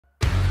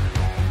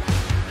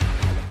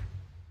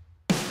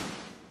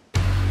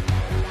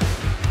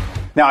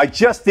Now, I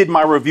just did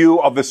my review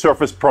of the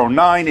Surface Pro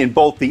 9 in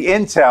both the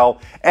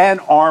Intel and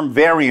ARM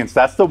variants.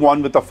 That's the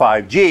one with the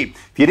 5G.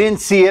 If you didn't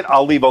see it,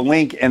 I'll leave a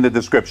link in the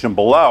description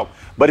below.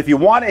 But if you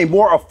want a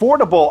more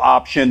affordable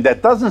option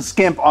that doesn't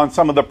skimp on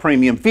some of the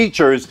premium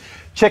features,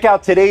 check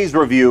out today's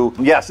review.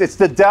 Yes, it's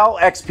the Dell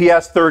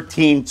XPS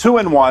 13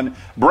 2-in-1,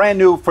 brand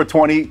new for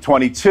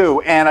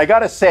 2022. And I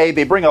gotta say,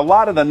 they bring a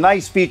lot of the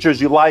nice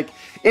features you like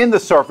in the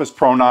Surface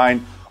Pro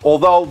 9,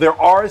 although there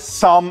are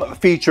some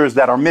features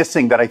that are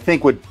missing that I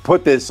think would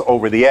put this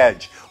over the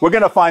edge. We're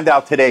gonna find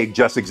out today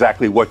just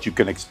exactly what you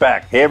can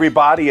expect. Hey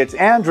everybody, it's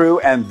Andrew,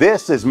 and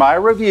this is my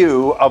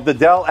review of the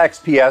Dell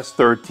XPS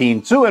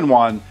 13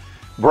 2-in-1,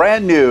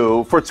 brand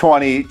new for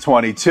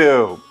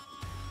 2022.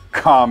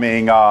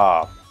 Coming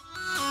up.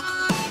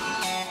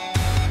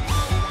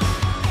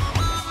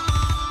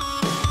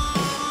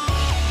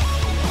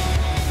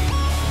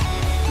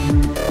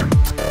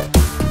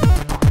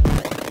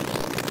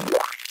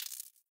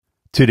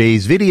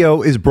 Today's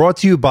video is brought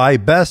to you by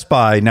Best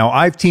Buy. Now,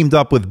 I've teamed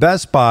up with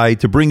Best Buy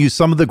to bring you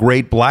some of the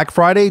great Black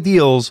Friday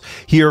deals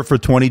here for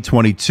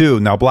 2022.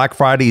 Now, Black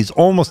Friday is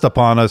almost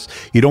upon us.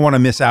 You don't want to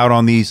miss out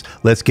on these.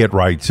 Let's get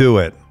right to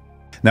it.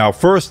 Now,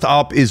 first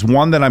up is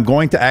one that I'm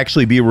going to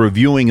actually be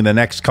reviewing in the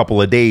next couple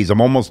of days.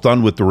 I'm almost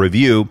done with the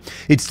review.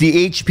 It's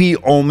the HP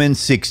Omen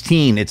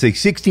 16. It's a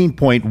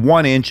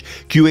 16.1-inch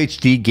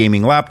QHD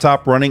gaming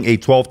laptop running a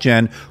 12th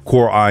Gen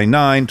Core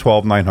i9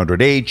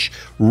 12900H.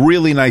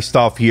 Really nice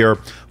stuff here.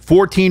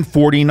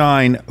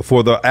 $1,449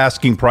 for the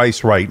asking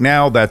price right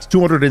now. That's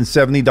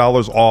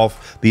 $270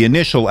 off the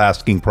initial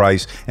asking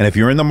price. And if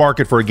you're in the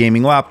market for a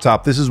gaming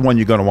laptop, this is one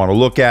you're going to want to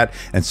look at.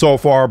 And so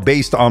far,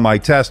 based on my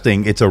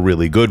testing, it's a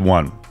really good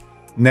one.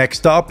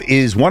 Next up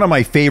is one of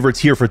my favorites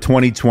here for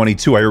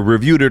 2022. I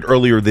reviewed it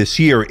earlier this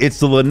year. It's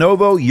the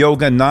Lenovo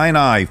Yoga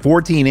 9i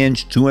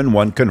 14-inch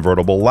 2-in-1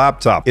 convertible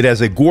laptop. It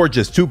has a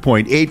gorgeous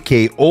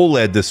 2.8K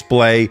OLED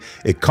display.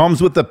 It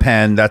comes with the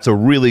pen. That's a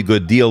really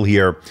good deal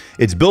here.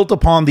 It's built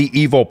upon the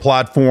Evo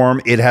platform.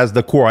 It has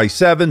the Core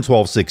i7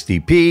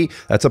 1260p.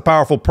 That's a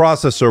powerful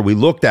processor. We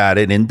looked at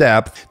it in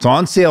depth. It's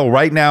on sale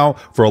right now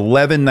for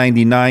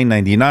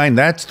 $1,199.99.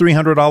 That's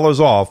 $300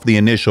 off the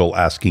initial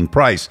asking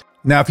price.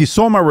 Now, if you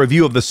saw my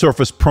review of the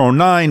Surface Pro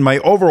 9, my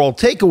overall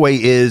takeaway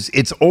is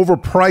it's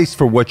overpriced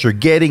for what you're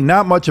getting,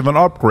 not much of an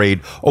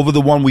upgrade over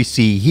the one we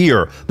see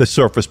here, the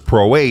Surface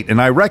Pro 8.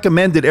 And I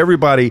recommended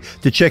everybody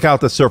to check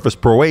out the Surface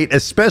Pro 8,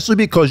 especially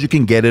because you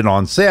can get it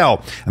on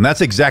sale. And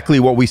that's exactly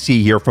what we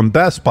see here from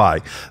Best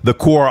Buy. The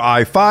Core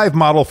i5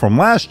 model from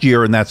last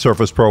year in that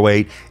Surface Pro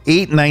 8,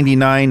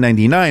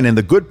 $899.99. And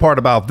the good part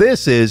about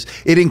this is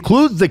it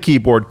includes the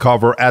keyboard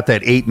cover at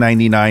that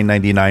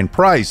 $899.99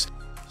 price.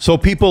 So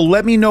people,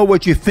 let me know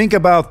what you think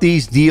about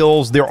these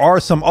deals. There are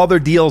some other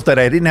deals that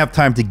I didn't have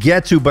time to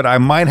get to, but I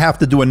might have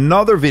to do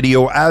another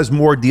video as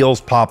more deals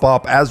pop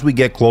up as we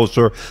get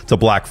closer to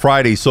Black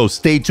Friday. So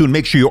stay tuned.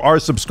 Make sure you are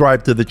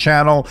subscribed to the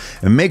channel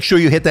and make sure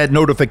you hit that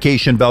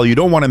notification bell. You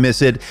don't want to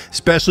miss it,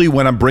 especially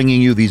when I'm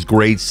bringing you these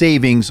great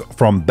savings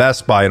from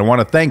Best Buy. And I want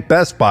to thank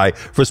Best Buy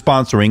for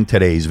sponsoring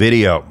today's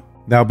video.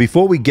 Now,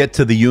 before we get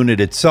to the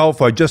unit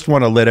itself, I just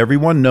want to let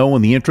everyone know,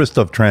 in the interest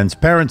of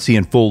transparency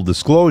and full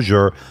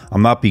disclosure,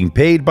 I'm not being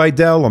paid by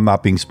Dell, I'm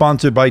not being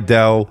sponsored by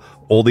Dell.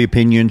 All the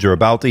opinions you're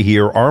about to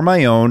hear are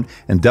my own,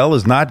 and Dell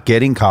is not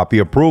getting copy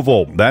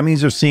approval. That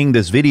means they're seeing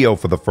this video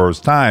for the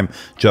first time,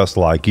 just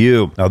like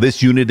you. Now,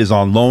 this unit is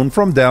on loan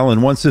from Dell,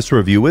 and once this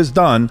review is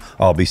done,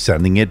 I'll be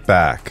sending it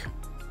back.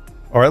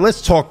 All right,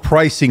 let's talk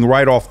pricing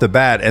right off the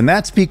bat, and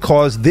that's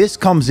because this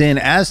comes in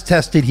as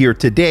tested here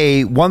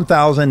today,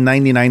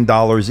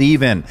 $1,099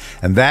 even,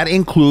 and that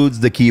includes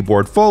the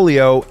keyboard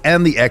Folio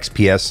and the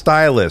XPS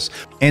Stylus.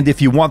 And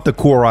if you want the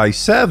Core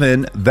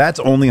i7, that's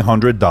only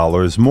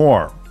 $100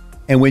 more.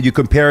 And when you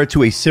compare it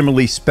to a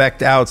similarly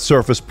spec'd out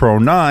Surface Pro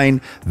 9,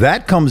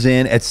 that comes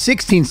in at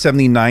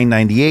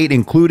 $1,679.98,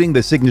 including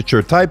the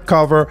signature type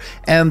cover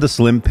and the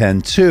Slim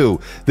Pen 2.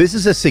 This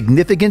is a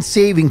significant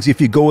savings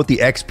if you go with the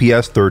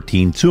XPS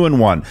 13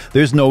 2-in-1.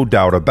 There's no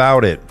doubt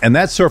about it. And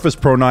that Surface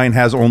Pro 9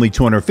 has only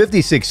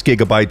 256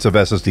 gigabytes of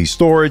SSD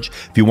storage.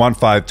 If you want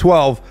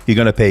 512, you're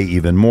going to pay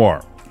even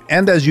more.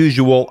 And as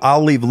usual,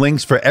 I'll leave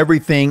links for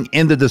everything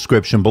in the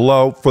description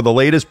below. For the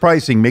latest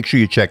pricing, make sure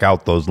you check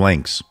out those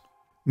links.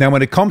 Now,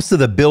 when it comes to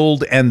the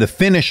build and the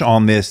finish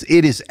on this,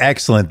 it is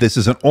excellent. This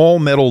is an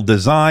all-metal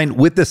design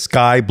with the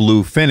sky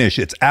blue finish.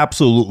 It's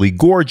absolutely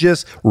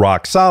gorgeous,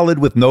 rock solid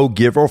with no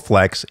give or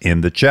flex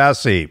in the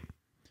chassis.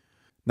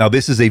 Now,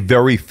 this is a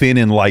very thin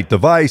and light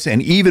device,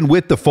 and even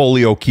with the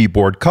Folio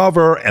keyboard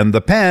cover and the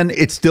pen,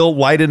 it's still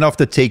light enough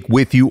to take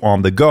with you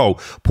on the go.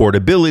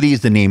 Portability is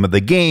the name of the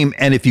game,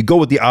 and if you go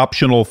with the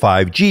optional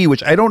 5G,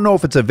 which I don't know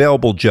if it's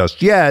available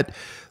just yet,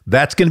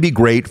 that's going to be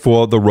great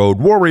for the road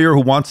warrior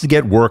who wants to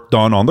get work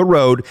done on the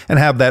road and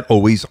have that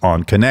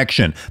always-on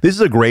connection. This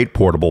is a great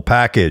portable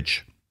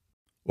package.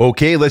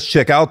 Okay, let's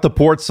check out the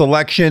port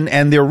selection,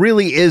 and there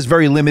really is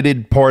very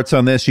limited parts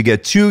on this. You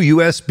get two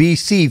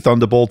USB-C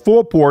Thunderbolt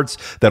 4 ports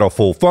that are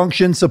full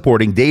function,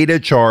 supporting data,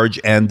 charge,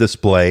 and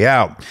display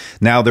out.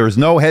 Now, there's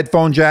no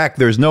headphone jack,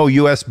 there's no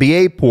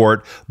USB-A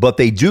port, but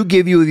they do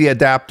give you the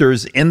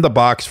adapters in the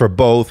box for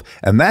both,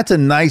 and that's a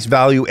nice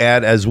value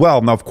add as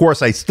well. Now, of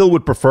course, I still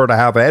would prefer to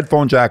have a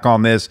headphone jack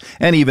on this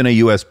and even a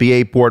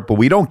USB-A port, but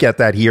we don't get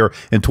that here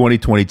in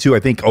 2022.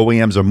 I think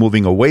OEMs are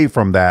moving away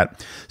from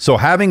that. So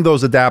having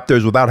those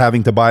adapters without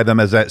having to buy them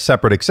as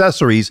separate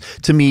accessories,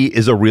 to me,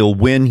 is a real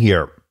win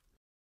here.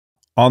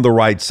 On the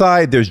right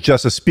side, there's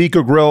just a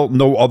speaker grill,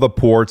 no other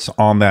ports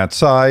on that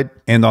side.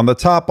 And on the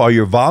top are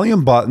your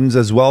volume buttons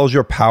as well as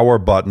your power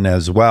button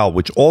as well,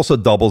 which also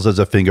doubles as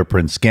a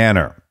fingerprint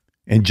scanner.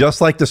 And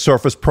just like the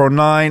Surface Pro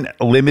 9,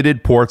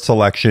 limited port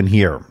selection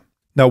here.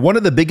 Now, one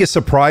of the biggest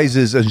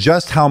surprises is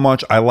just how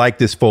much I like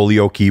this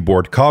Folio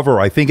keyboard cover.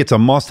 I think it's a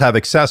must-have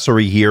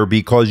accessory here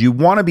because you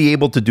want to be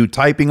able to do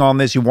typing on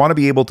this. You want to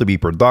be able to be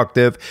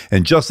productive.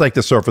 And just like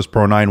the Surface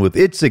Pro 9 with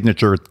its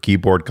signature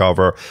keyboard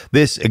cover,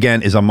 this,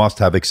 again, is a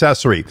must-have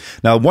accessory.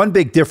 Now, one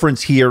big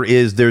difference here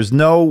is there's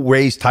no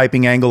raised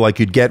typing angle like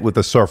you'd get with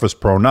the Surface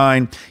Pro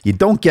 9. You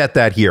don't get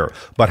that here.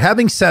 But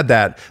having said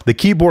that, the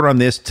keyboard on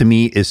this, to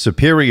me, is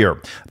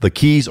superior. The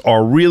keys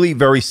are really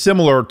very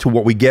similar to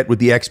what we get with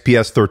the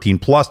XPS 13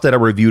 Plus that I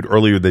reviewed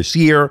earlier this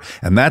year,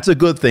 and that's a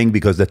good thing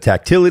because the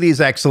tactility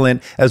is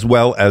excellent as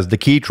well as the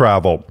key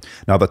travel.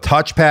 Now, the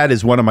touchpad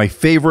is one of my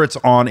favorites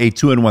on a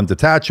 2-in-1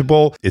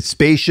 detachable. It's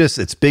spacious,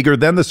 it's bigger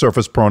than the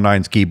Surface Pro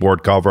 9's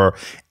keyboard cover,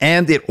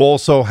 and it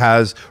also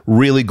has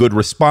really good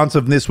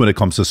responsiveness when it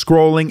comes to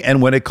scrolling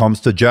and when it comes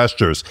to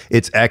gestures.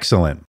 It's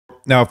excellent.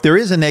 Now, if there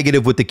is a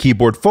negative with the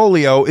keyboard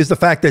Folio, is the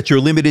fact that you're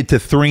limited to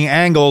 3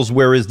 angles,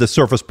 whereas the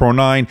Surface Pro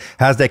 9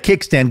 has that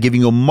kickstand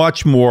giving you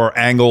much more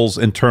angles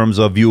in terms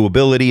of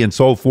viewability and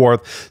so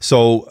forth.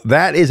 So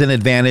that is an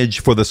advantage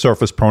for the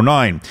Surface Pro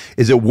 9.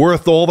 Is it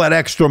worth all that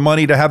extra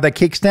money to have that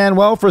kickstand?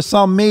 Well, for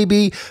some,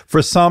 maybe.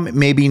 For some,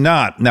 maybe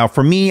not. Now,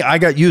 for me, I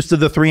got used to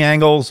the 3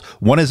 angles.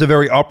 One is a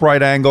very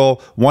upright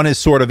angle. One is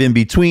sort of in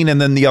between. And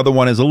then the other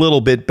one is a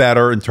little bit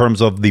better in terms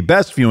of the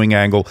best viewing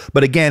angle.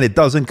 But again, it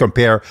doesn't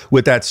compare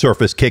with that Surface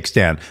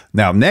kickstand.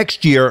 Now,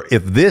 next year,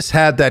 if this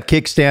had that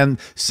kickstand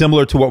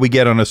similar to what we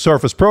get on a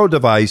Surface Pro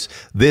device,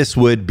 this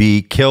would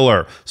be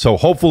killer. So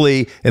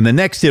hopefully in the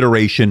next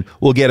iteration,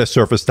 we'll get a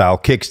Surface style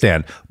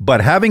kickstand. But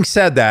having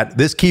said that,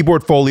 this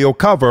keyboard Folio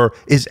cover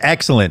is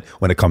excellent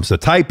when it comes to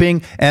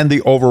typing, and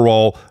the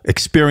overall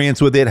experience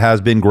with it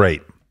has been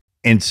great.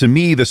 And to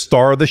me, the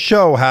star of the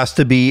show has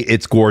to be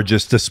its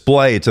gorgeous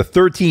display. It's a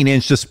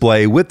 13-inch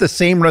display with the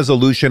same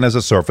resolution as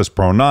a Surface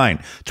Pro 9,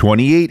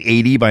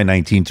 2880 by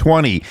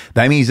 1920.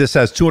 That means this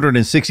has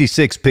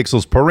 266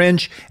 pixels per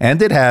inch, and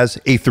it has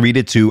a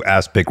 3:2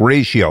 aspect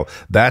ratio.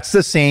 That's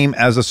the same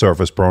as a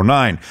Surface Pro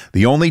 9.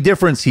 The only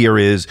difference here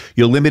is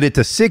you're limited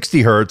to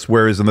 60 Hz,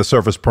 whereas in the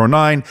Surface Pro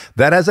 9,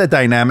 that has a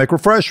dynamic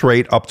refresh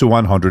rate up to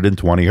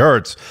 120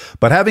 Hz.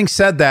 But having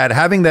said that,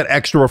 having that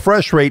extra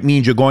refresh rate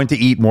means you're going to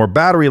eat more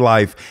battery life.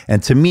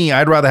 And to me,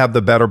 I'd rather have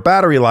the better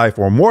battery life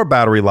or more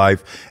battery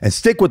life and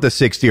stick with the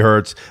 60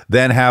 Hz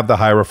than have the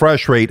high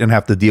refresh rate and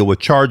have to deal with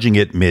charging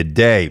it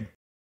midday.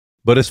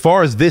 But as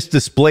far as this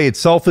display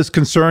itself is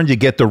concerned, you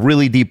get the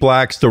really deep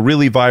blacks, the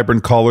really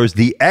vibrant colors,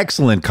 the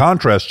excellent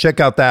contrast. Check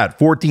out that,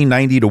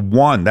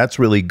 1490:1. That's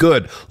really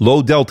good.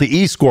 Low Delta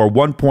E score,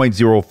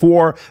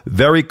 1.04.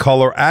 Very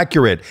color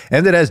accurate.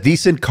 And it has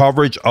decent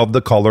coverage of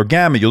the color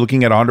gamut. You're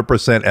looking at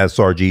 100%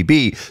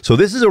 sRGB. So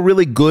this is a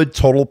really good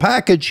total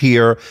package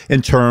here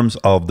in terms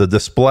of the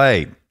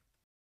display.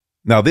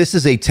 Now, this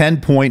is a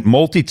 10-point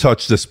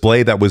multi-touch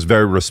display that was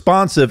very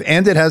responsive,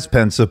 and it has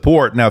pen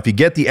support. Now, if you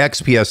get the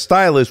XPS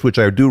Stylus, which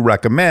I do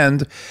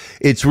recommend,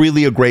 it's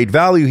really a great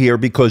value here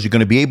because you're going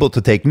to be able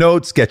to take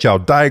notes, sketch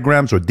out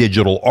diagrams or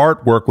digital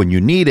artwork when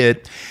you need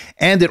it.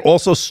 And it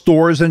also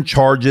stores and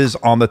charges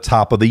on the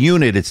top of the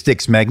unit. It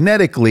sticks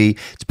magnetically.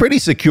 It's pretty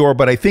secure,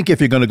 but I think if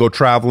you're going to go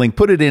traveling,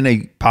 put it in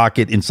a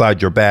pocket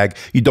inside your bag.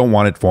 You don't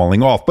want it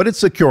falling off, but it's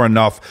secure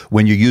enough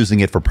when you're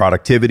using it for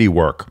productivity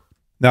work.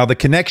 Now, the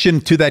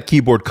connection to that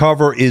keyboard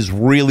cover is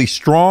really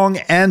strong,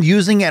 and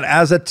using it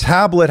as a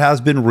tablet has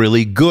been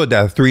really good.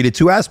 That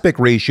 3:2 aspect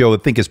ratio, I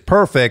think, is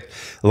perfect,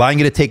 allowing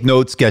you to take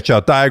notes, sketch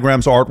out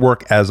diagrams,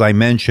 artwork, as I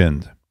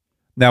mentioned.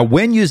 Now,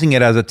 when using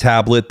it as a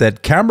tablet,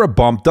 that camera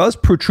bump does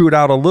protrude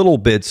out a little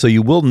bit, so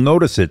you will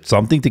notice it,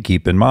 something to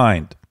keep in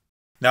mind.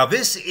 Now,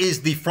 this is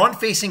the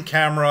front-facing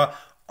camera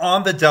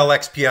on the Dell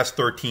XPS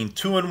 13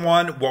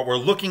 2-in-1. What we're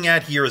looking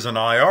at here is an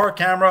IR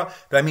camera.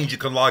 That means you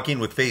can log in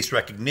with face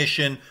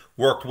recognition.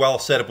 Worked well,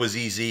 setup was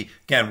easy.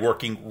 Again,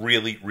 working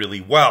really,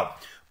 really well.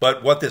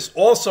 But what this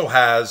also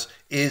has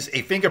is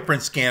a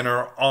fingerprint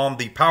scanner on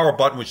the power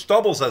button, which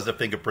doubles as a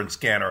fingerprint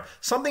scanner,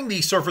 something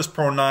the Surface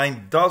Pro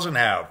 9 doesn't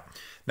have.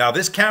 Now,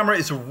 this camera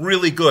is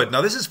really good. Now,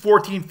 this is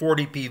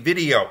 1440p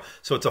video,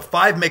 so it's a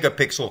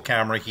 5-megapixel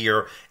camera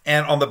here.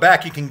 And on the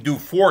back, you can do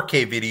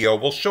 4K video.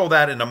 We'll show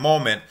that in a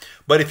moment.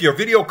 But if you're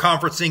video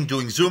conferencing,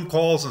 doing Zoom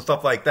calls and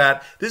stuff like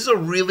that, this is a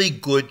really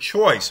good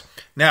choice.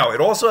 Now,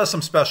 it also has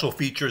some special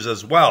features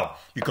as well.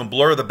 You can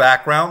blur the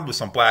background with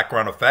some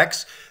background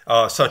effects,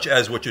 such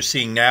as what you're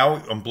seeing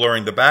now. I'm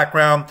blurring the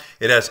background.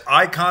 It has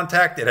eye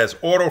contact. It has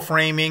auto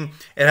framing.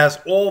 It has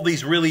all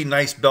these really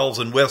nice bells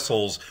and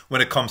whistles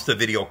when it comes to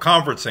video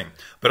conferencing.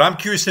 But I'm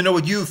curious to know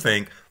what you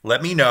think.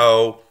 Let me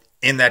know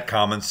in that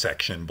comment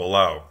section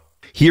below.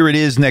 Here it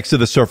is next to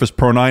the Surface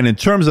Pro 9. In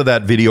terms of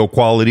that video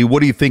quality, what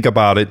do you think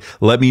about it?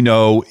 Let me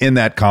know in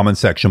that comment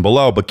section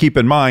below. But keep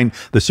in mind,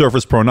 the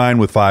Surface Pro 9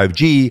 with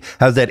 5G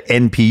has that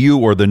NPU,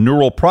 or the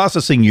neural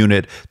processing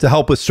unit, to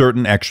help with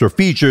certain extra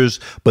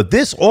features. But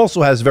this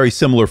also has very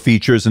similar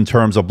features in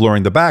terms of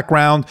blurring the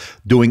background,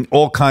 doing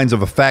all kinds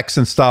of effects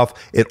and stuff.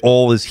 It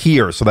all is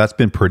here. So that's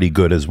been pretty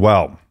good as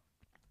well.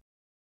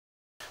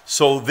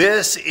 So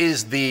this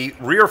is the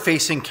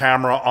rear-facing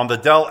camera on the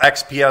Dell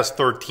XPS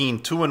 13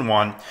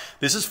 2-in-1.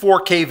 This is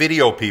 4K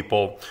video,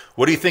 people.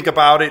 What do you think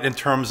about it in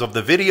terms of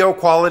the video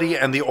quality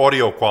and the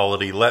audio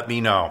quality? Let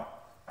me know.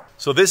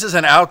 So this is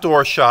an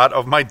outdoor shot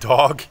of my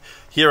dog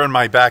here in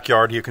my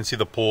backyard. You can see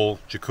the pool,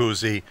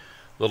 jacuzzi,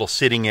 little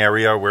sitting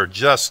area. We're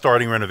just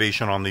starting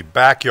renovation on the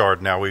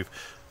backyard now. We've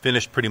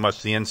finished pretty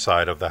much the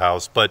inside of the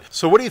house. But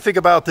so what do you think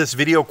about this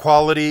video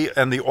quality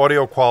and the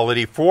audio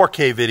quality,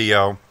 4K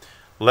video?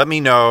 Let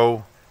me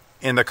know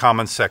in the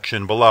comments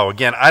section below.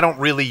 Again, I don't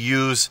really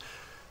use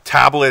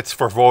tablets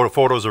for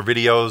photos or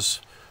videos,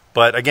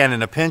 but again,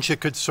 in a pinch,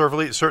 it could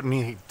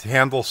certainly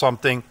handle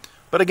something.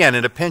 But again,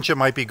 in a pinch, it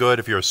might be good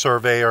if you're a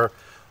surveyor.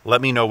 Let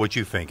me know what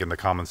you think in the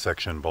comments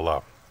section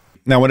below.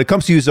 Now, when it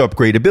comes to user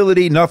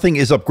upgradability, nothing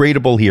is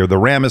upgradable here. The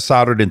RAM is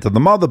soldered into the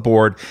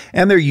motherboard,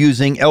 and they're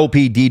using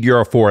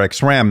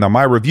LPDDR4X RAM. Now,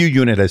 my review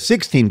unit has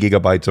 16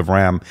 gigabytes of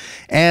RAM,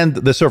 and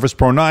the Surface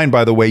Pro 9,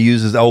 by the way,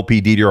 uses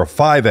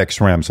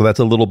LPDDR5X RAM, so that's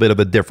a little bit of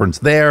a difference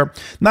there.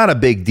 Not a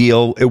big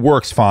deal. It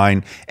works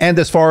fine. And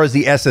as far as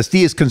the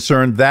SSD is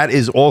concerned, that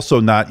is also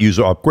not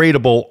user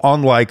upgradable,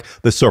 unlike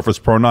the Surface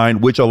Pro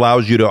 9, which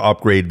allows you to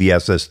upgrade the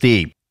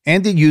SSD.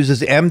 And it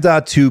uses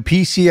M.2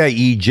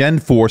 PCIe Gen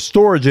 4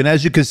 storage, and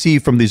as you can see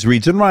from these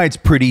reads and writes,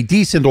 pretty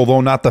decent,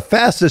 although not the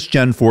fastest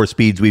Gen 4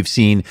 speeds we've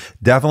seen.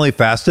 Definitely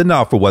fast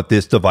enough for what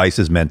this device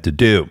is meant to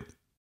do.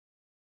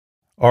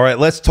 All right,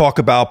 let's talk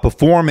about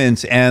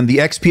performance. And the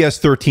XPS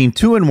 13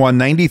 2-in-1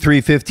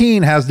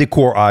 9315 has the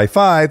Core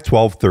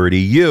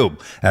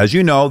i5-1230U. As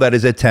you know, that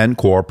is a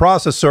 10-core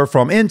processor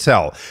from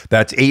Intel.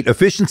 That's 8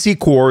 efficiency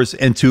cores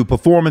and 2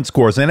 performance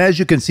cores. And as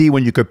you can see,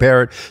 when you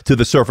compare it to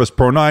the Surface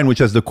Pro 9, which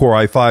has the Core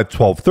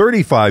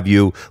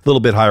i5-1235U, a little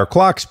bit higher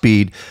clock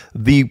speed,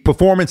 the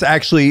performance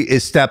actually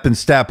is step in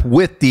step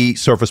with the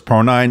Surface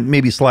Pro 9,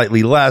 maybe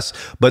slightly less,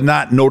 but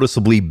not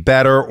noticeably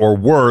better or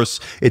worse.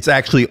 It's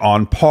actually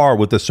on par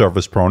with the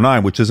Surface Pro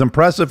 9, which is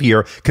impressive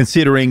here,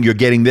 considering you're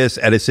getting this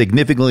at a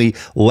significantly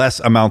less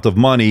amount of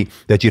money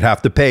that you'd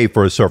have to pay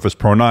for a Surface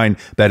Pro 9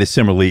 that is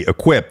similarly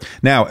equipped.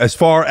 Now, as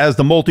far as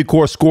the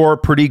multi-core score,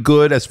 pretty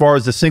good. As far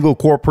as the single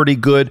core, pretty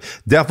good.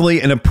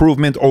 Definitely an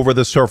improvement over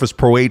the Surface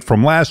Pro 8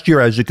 from last year,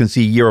 as you can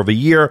see year over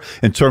year,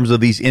 in terms of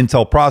these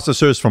Intel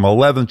processors from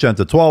 11th gen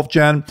to 12th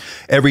gen.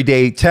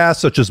 Everyday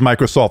tasks such as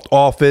Microsoft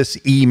Office,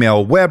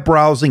 email, web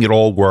browsing, it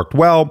all worked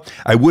well.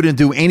 I wouldn't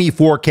do any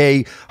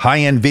 4K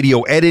high-end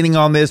video editing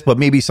on this,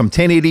 but maybe some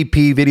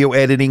 1080p video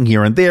editing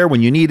here and there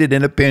when you need it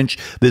in a pinch.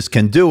 This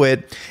can do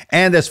it.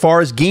 And as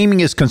far as gaming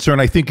is concerned,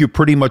 I think you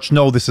pretty much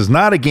know this is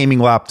not a gaming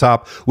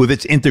laptop with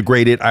its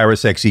integrated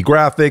Iris Xe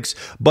graphics,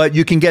 but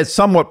you can get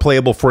somewhat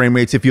playable frame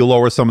rates if you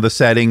lower some of the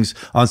settings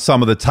on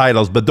some of the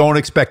titles, but don't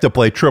expect to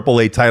play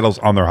AAA titles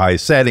on their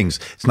highest settings.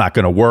 It's not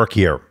going to work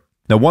here.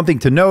 Now, one thing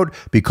to note,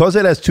 because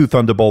it has 2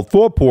 Thunderbolt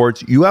 4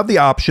 ports, you have the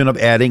option of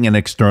adding an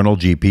external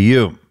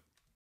GPU.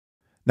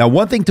 Now,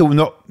 one thing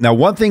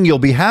you'll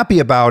be happy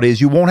about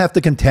is you won't have to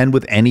contend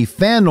with any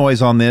fan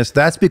noise on this.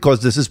 That's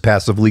because this is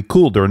passively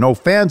cooled. There are no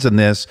fans in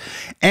this,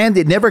 and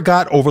it never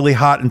got overly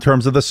hot in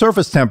terms of the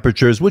surface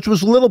temperatures, which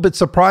was a little bit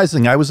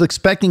surprising. I was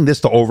expecting this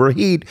to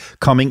overheat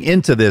coming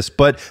into this,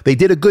 but they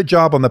did a good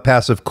job on the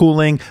passive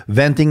cooling,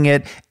 venting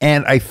it,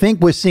 and I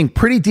think we're seeing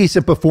pretty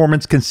decent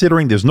performance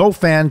considering there's no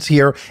fans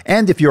here,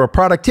 and if you're a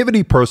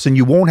productivity person,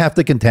 you won't have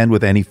to contend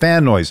with any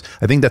fan noise.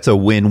 I think that's a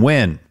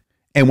win-win.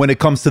 And when it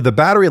comes to the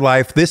battery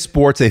life, this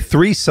sports a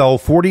 3-cell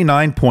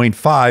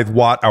 49.5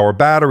 watt-hour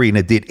battery, and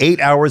it did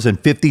 8 hours and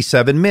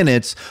 57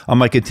 minutes on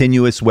my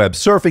continuous web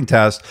surfing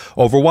test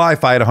over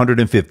Wi-Fi at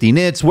 150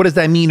 nits. What does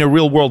that mean in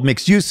real-world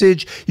mixed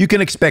usage? You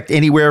can expect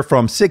anywhere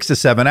from 6 to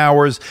 7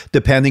 hours,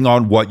 depending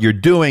on what you're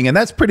doing, and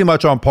that's pretty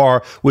much on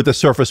par with the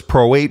Surface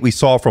Pro 8 we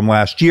saw from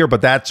last year,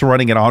 but that's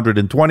running at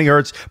 120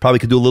 hertz. Probably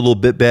could do a little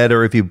bit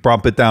better if you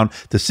bump it down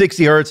to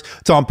 60 hertz.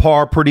 It's on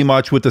par pretty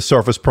much with the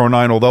Surface Pro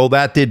 9, although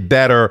that did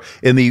better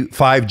in the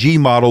 5G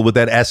model with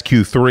that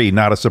SQ3.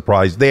 Not a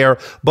surprise there,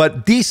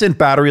 but decent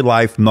battery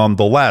life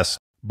nonetheless.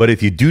 But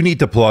if you do need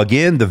to plug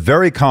in, the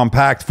very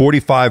compact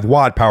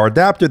 45-watt power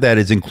adapter that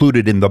is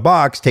included in the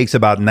box takes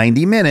about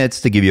 90 minutes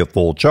to give you a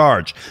full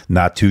charge.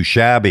 Not too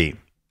shabby.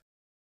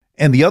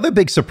 And the other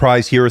big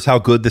surprise here is how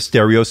good the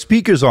stereo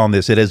speakers on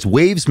this. It has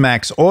Waves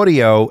Max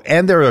audio,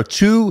 and there are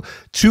two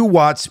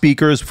 2-watt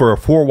speakers for a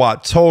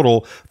 4-watt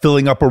total,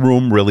 filling up a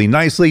room really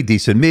nicely.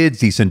 Decent mids,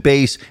 decent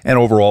bass, and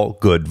overall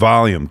good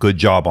volume. Good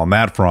job on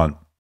that front.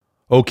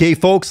 Okay,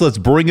 folks, let's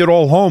bring it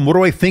all home. What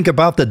do I think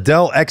about the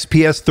Dell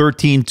XPS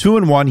 13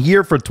 2-in-1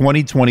 here for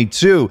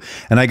 2022?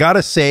 And I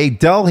gotta say,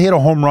 Dell hit a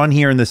home run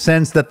here in the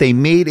sense that they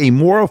made a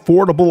more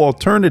affordable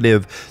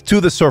alternative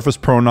to the Surface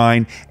Pro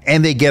 9,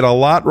 and they get a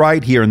lot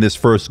right here in this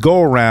first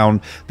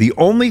go-around. The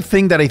only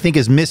thing that I think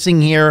is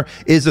missing here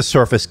is a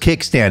Surface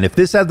kickstand. If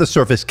this had the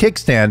Surface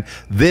kickstand,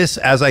 this,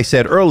 as I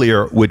said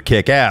earlier, would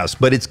kick ass.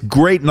 But it's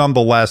great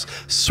nonetheless.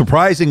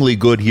 Surprisingly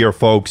good here,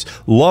 folks.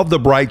 Love the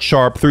bright,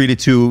 sharp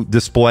 3:2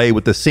 display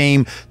with the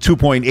same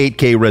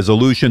 2.8K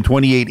resolution,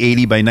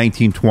 2880 by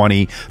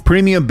 1920.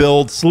 Premium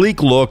build,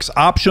 sleek looks,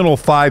 optional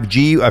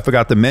 5G. I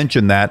forgot to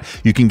mention that.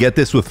 You can get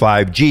this with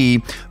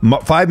 5G.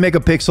 5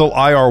 megapixel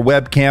IR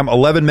webcam,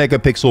 11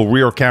 megapixel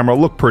rear camera,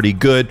 look pretty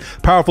good.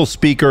 Powerful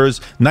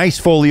speakers, nice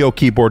Folio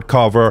keyboard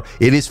cover.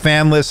 It is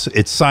fanless,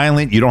 it's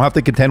silent, you don't have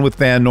to contend with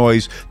fan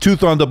noise. 2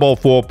 Thunderbolt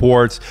 4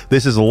 ports.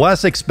 This is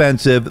less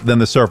expensive than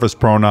the Surface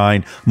Pro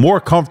 9.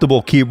 More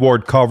comfortable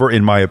keyboard cover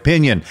in my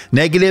opinion.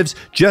 Negatives,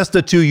 just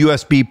the 2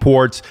 USB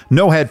ports.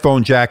 No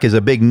headphone jack is a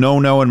big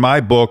no-no in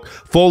my book.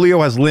 Folio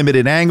has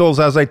limited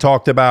angles, as I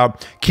talked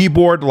about.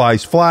 Keyboard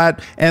lies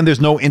flat, and there's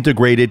no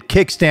integrated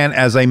kickstand,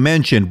 as I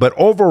mentioned. But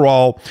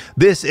overall,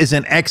 this is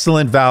an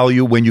excellent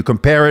value when you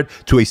compare it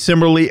to a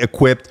similarly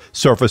equipped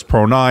Surface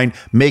Pro 9,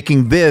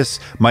 making this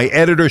my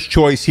editor's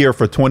choice here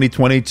for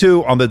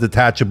 2022 on the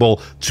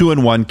detachable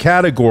 2-in-1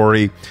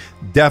 category.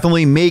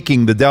 Definitely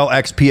making the Dell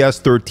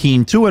XPS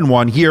 13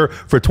 2-in-1 here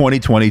for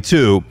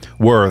 2022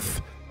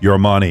 worth your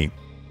money.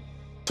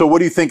 So what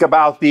do you think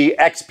about the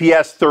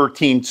XPS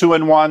 13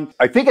 2-in-1?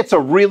 I think it's a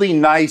really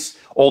nice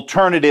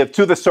alternative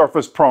to the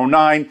Surface Pro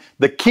 9.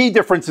 The key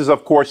difference is,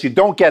 of course, you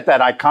don't get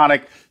that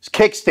iconic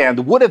kickstand.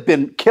 It would have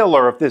been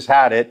killer if this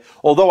had it,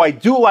 although I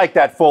do like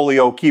that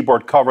Folio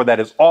keyboard cover that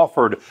is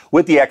offered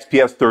with the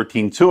XPS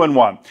 13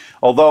 2-in-1.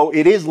 Although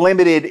it is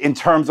limited in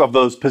terms of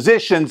those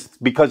positions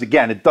because,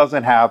 again, it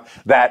doesn't have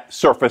that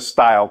Surface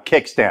style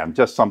kickstand,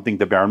 just something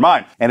to bear in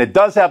mind. And it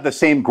does have the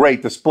same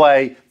great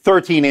display,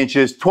 13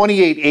 inches,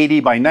 2880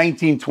 by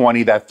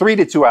 1920, that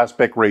 3:2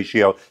 aspect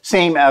ratio,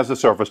 same as the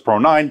Surface Pro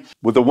 9.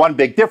 With the one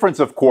big difference,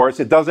 of course,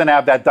 it doesn't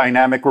have that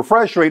dynamic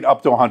refresh rate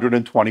up to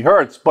 120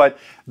 hertz, but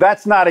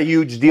that's not a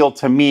huge deal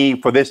to me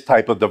for this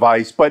type of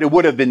device, but it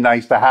would have been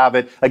nice to have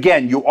it.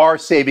 Again, you are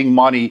saving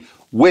money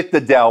with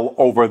the Dell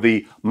over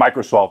the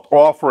Microsoft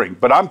offering,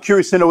 but I'm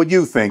curious to know what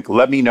you think.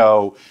 Let me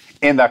know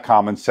in the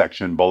comments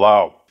section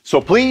below. So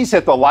please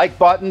hit the like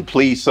button,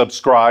 please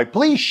subscribe,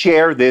 please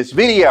share this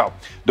video.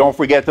 Don't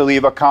forget to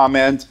leave a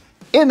comment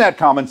in that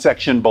comment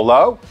section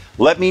below.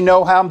 Let me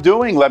know how I'm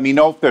doing. Let me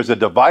know if there's a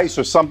device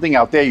or something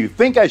out there you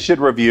think I should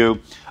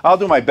review. I'll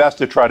do my best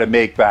to try to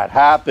make that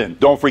happen.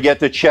 Don't forget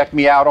to check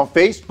me out on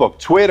Facebook,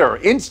 Twitter,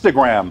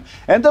 Instagram,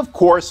 and of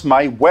course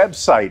my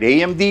website,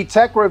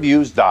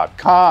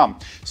 amdtechreviews.com.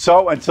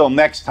 So until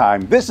next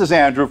time, this is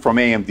Andrew from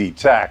AMD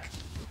Tech.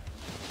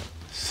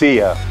 See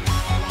ya.